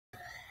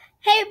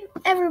Hey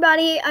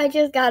everybody, I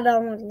just got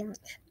done with lunch.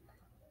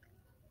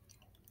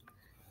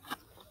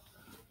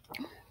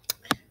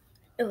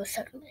 It was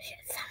so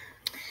delicious.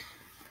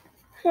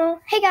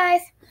 Well, hey guys,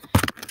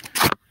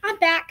 I'm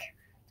back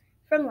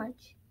from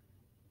lunch.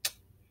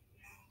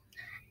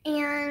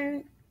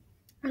 And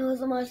it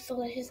was the most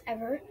delicious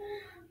ever.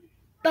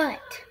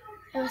 But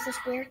there was this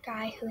weird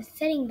guy who was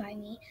sitting by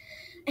me,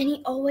 and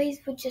he always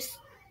would just...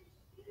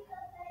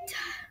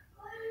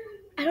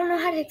 I don't know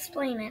how to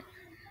explain it.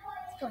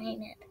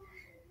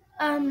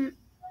 I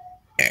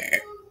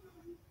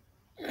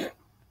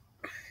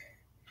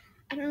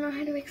don't know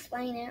how to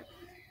explain it,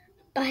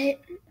 but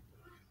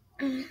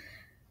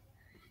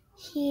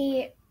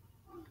he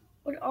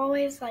would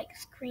always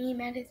scream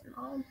at his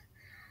mom,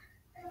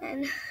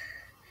 and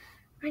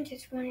I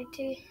just wanted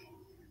to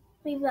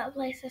leave that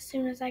place as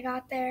soon as I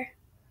got there.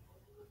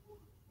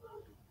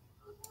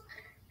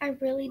 I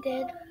really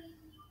did,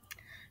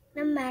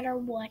 no matter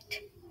what,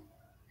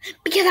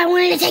 because I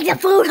wanted to take the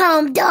food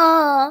home,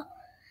 duh.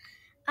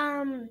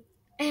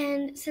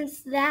 And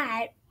since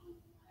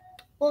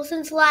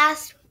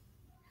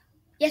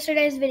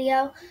yesterday's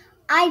video,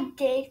 I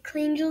did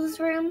clean Jules'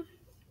 room.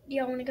 Do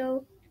y'all want to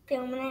go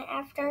film it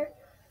after?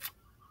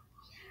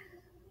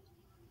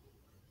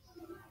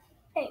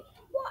 Hey,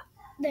 what?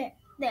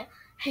 There.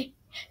 Hey,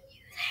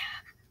 you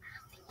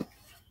there.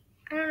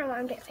 I don't know what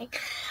I'm dancing.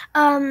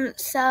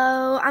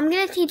 So I'm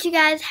gonna teach you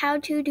guys how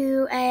to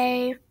do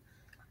a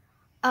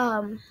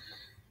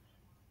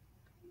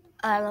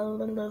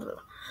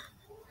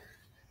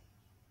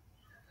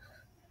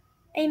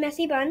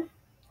messy bun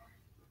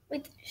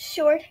with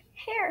short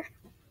hair.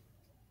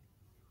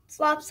 It's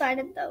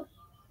lopsided though.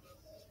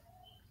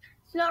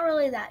 It's not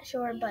really that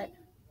short, but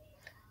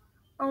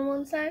on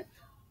one side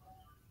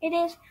it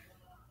is.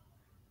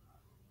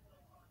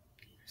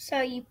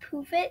 So you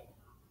poof it.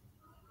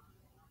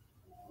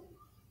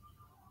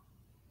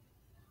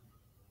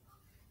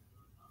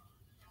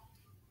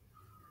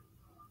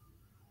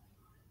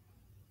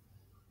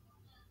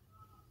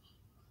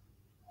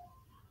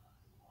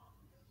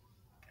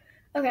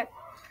 Okay,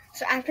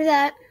 so after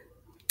that,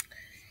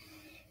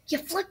 you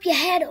flip your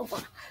head over.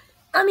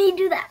 Let me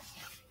do that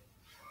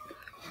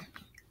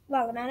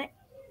while I'm at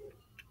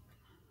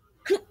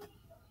it.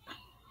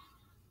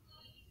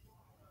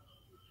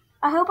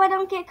 I hope I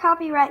don't get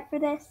copyright for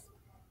this.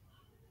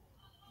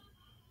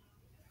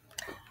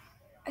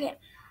 Okay.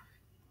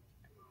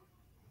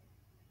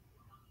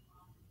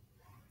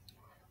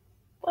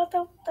 What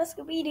the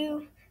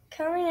Scooby-Doo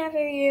coming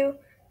after you?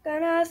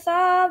 Gonna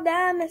solve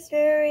that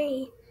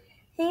mystery.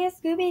 Here's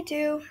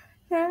Scooby-Doo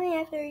coming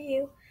after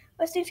you.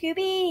 What's do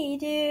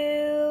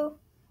Scooby-Doo?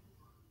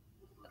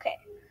 Okay.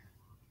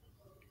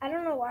 I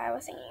don't know why I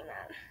was singing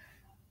that.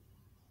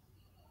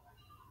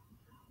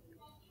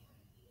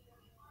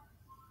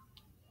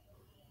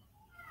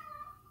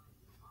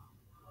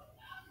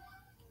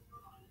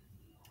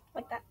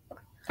 Like that.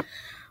 Okay.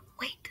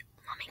 Wait,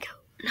 let me go.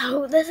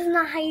 No, this is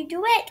not how you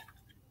do it.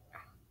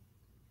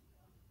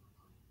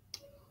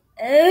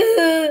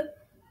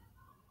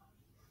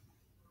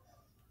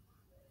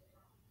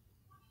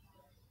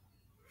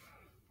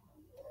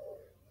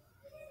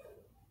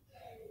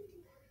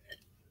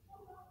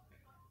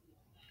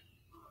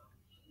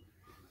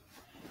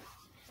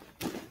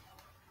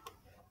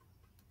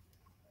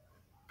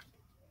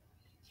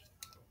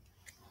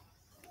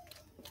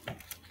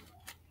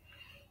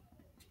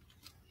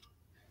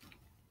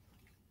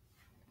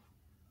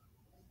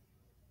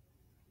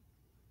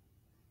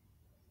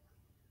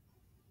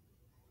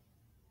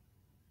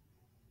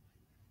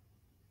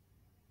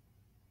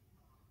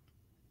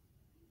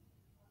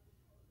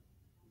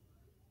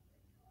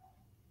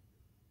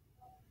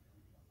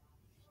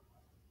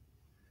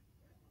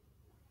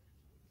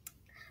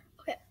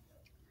 Okay.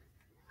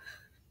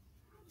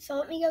 So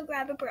let me go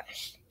grab a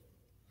brush.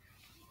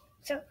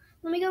 So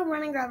let me go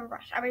run and grab a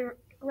brush. I'll be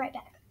right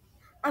back.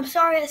 I'm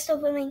sorry it's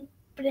still filming,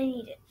 but I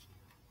need it.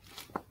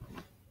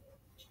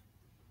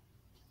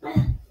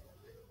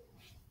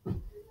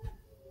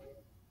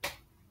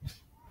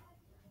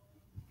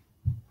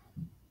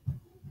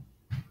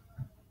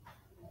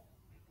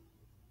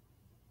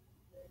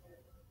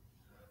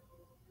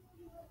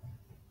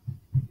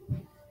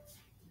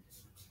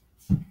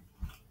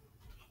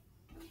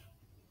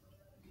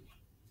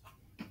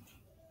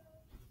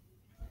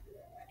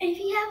 If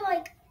you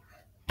have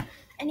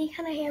any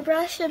kind of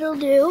hairbrush, it'll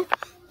do.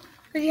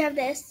 Because you have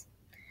this.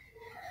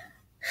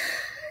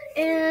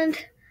 And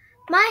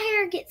my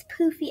hair gets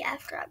poofy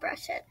after I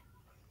brush it.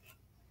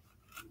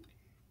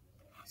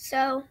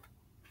 So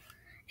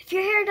if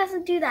your hair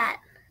doesn't do that,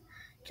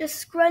 just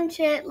scrunch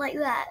it like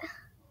that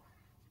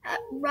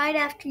right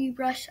after you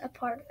brush a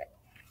part of it.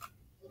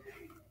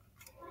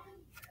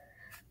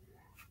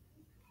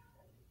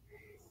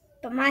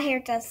 But my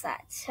hair does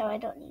that, so I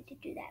don't need to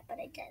do that, but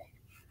I did it.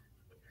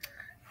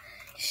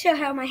 Show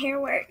how my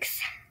hair works.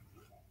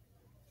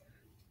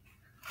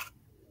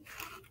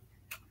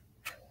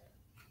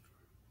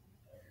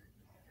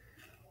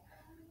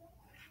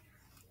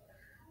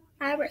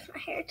 I brush my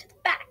hair to the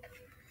back.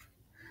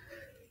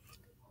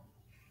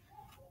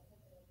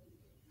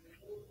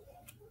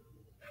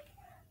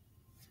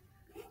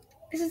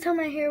 This is how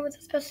my hair was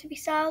supposed to be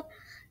styled,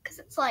 because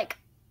it's like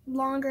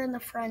longer in the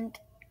front,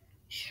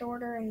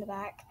 shorter in the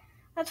back.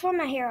 That's where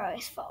my hair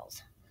always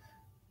falls.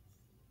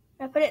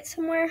 If I put it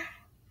somewhere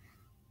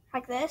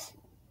like this,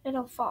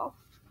 it'll fall.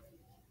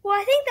 Well,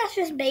 I think that's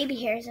just baby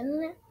hairs,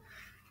 isn't it?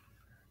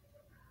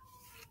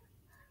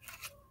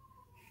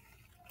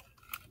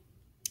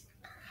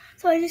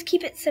 So I just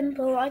keep it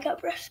simple. I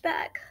got brush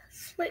back,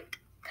 slick,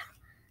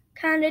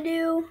 kind of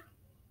do.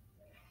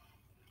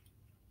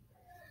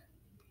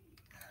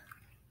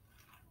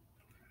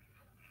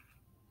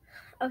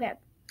 Okay,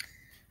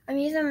 I'm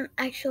using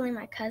actually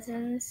my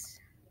cousin's.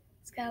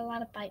 It's got a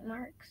lot of bite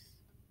marks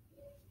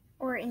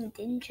or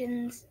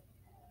indentions.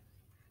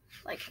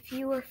 Like if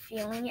you were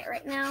feeling it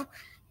right now,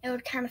 it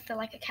would kind of feel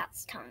like a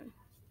cat's tongue.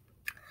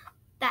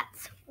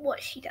 That's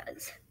what she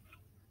does.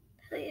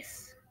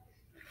 Please.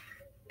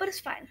 But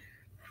it's fine.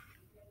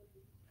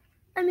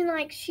 I mean,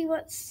 like, she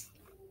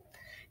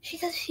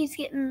says she's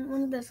getting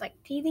one of those, like,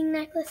 teething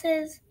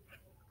necklaces.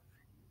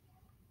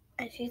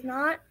 And she's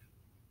not.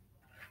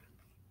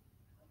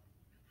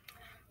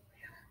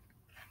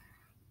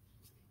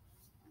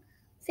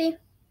 See?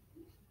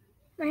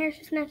 My hair's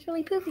just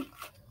naturally poofy.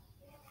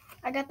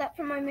 I got that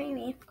from my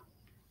Mamie.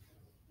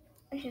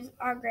 Which is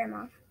our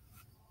grandma.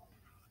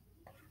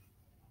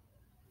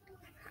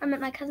 I'm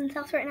at my cousin's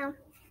house right now.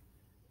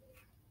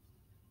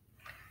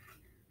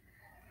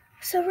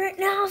 So right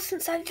now,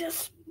 since I've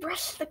just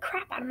brushed the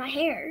crap out of my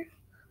hair,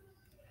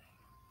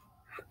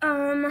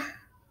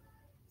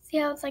 see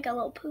how it's like a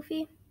little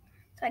poofy?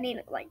 So I need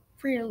it like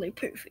really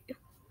poofy.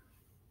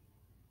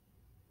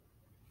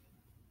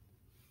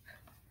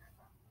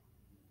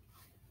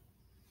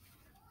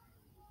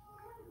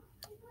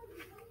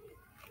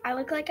 I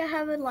look like I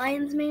have a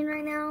lion's mane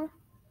right now,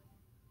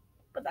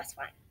 but that's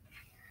fine.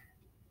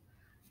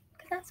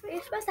 Because that's what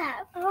you're supposed to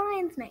have, a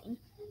lion's mane.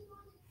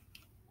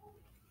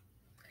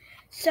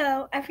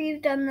 So after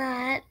you've done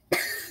that,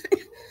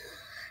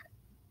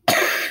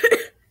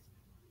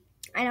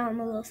 I know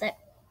I'm a little sick.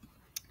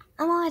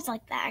 I'm always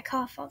like that. I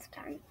cough all the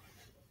time.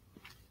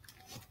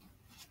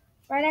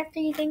 Right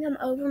after you think I'm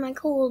over my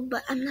cold,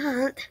 but I'm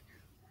not.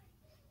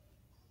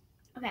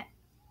 Okay.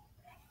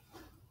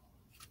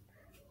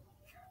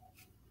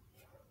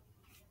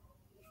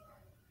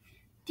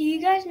 Do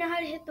you guys know how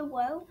to hit the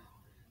whoa?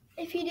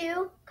 If you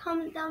do,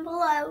 comment down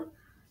below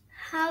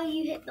how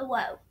you hit the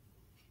whoa.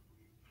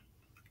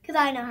 Because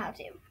I know how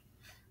to.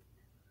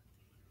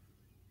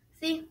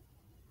 See?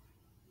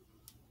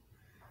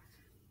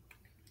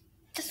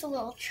 Just a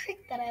little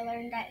trick that I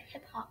learned at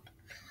hip hop.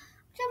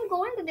 I'm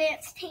going to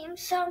dance team,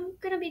 so I'm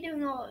going to be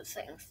doing all those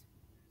things.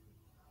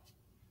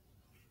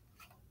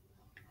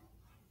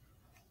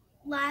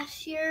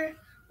 Last year,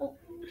 well,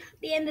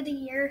 the end of the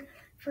year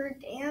for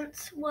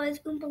dance was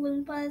Oompa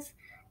Loompas.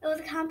 It was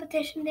a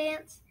competition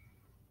dance,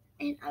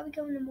 and I would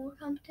go into more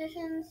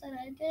competitions than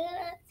I did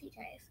at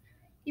CJ's.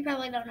 You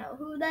probably don't know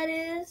who that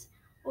is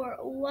or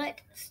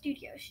what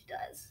studio she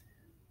does.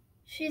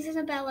 She's in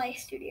a ballet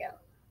studio.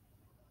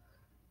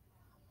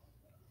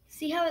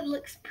 See how it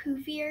looks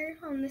poofier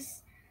on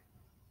this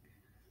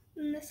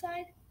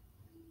side?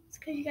 It's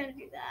because you gotta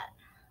do that.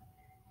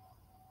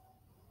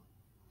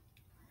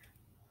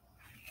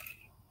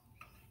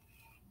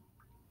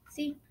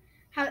 See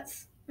how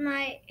it's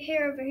my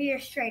hair over here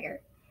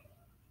straighter.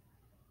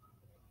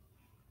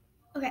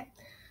 Okay.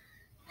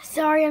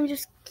 Sorry, I'm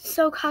just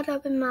so caught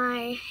up in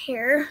my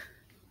hair.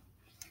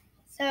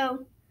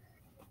 So,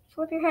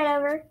 flip your head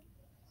over.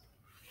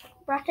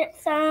 Brush it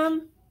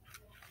some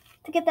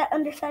to get that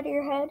underside of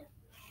your head.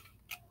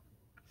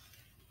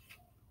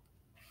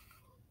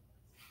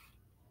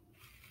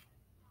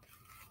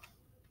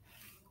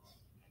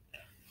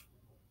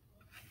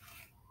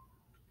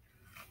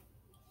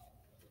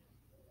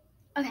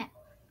 Okay.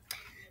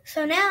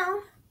 So now,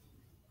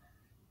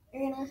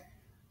 you're going to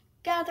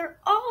gather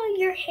all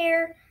your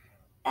hair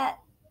at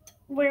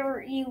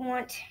where you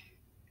want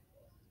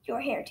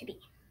your hair to be.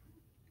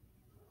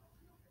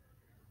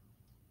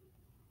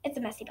 It's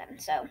a messy bun,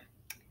 so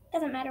it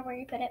doesn't matter where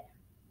you put it.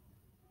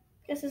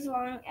 Just as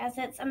long as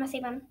it's a messy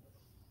bun.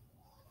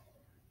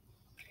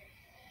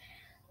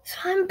 So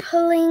I'm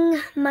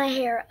pulling my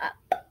hair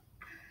up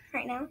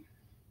right now.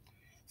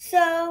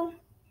 So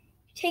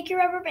take your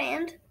rubber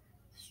band,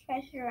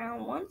 stretch it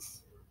around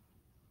once,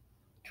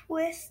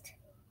 twist,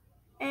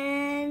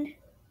 and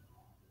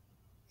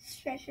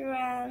stretch it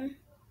around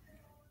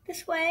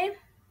this way.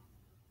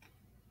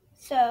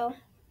 So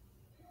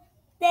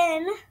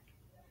then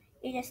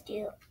you just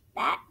do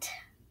that,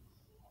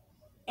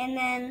 and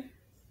then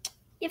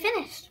you're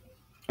finished.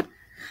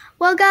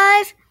 Well,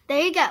 guys, there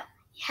you go.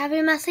 You have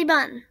your messy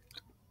bun.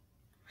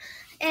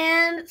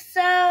 And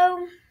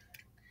so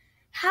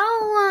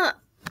how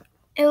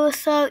it was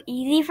so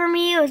easy for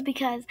me was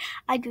because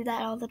I do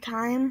that all the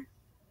time.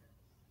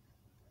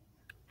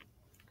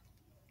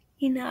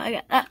 You know, I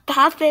got that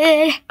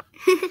popping.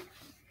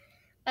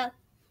 Well,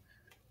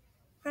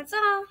 that's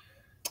all.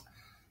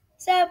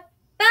 So,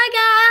 bye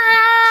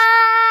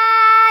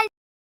guys!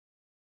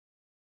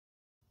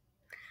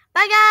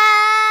 Bye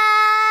guys!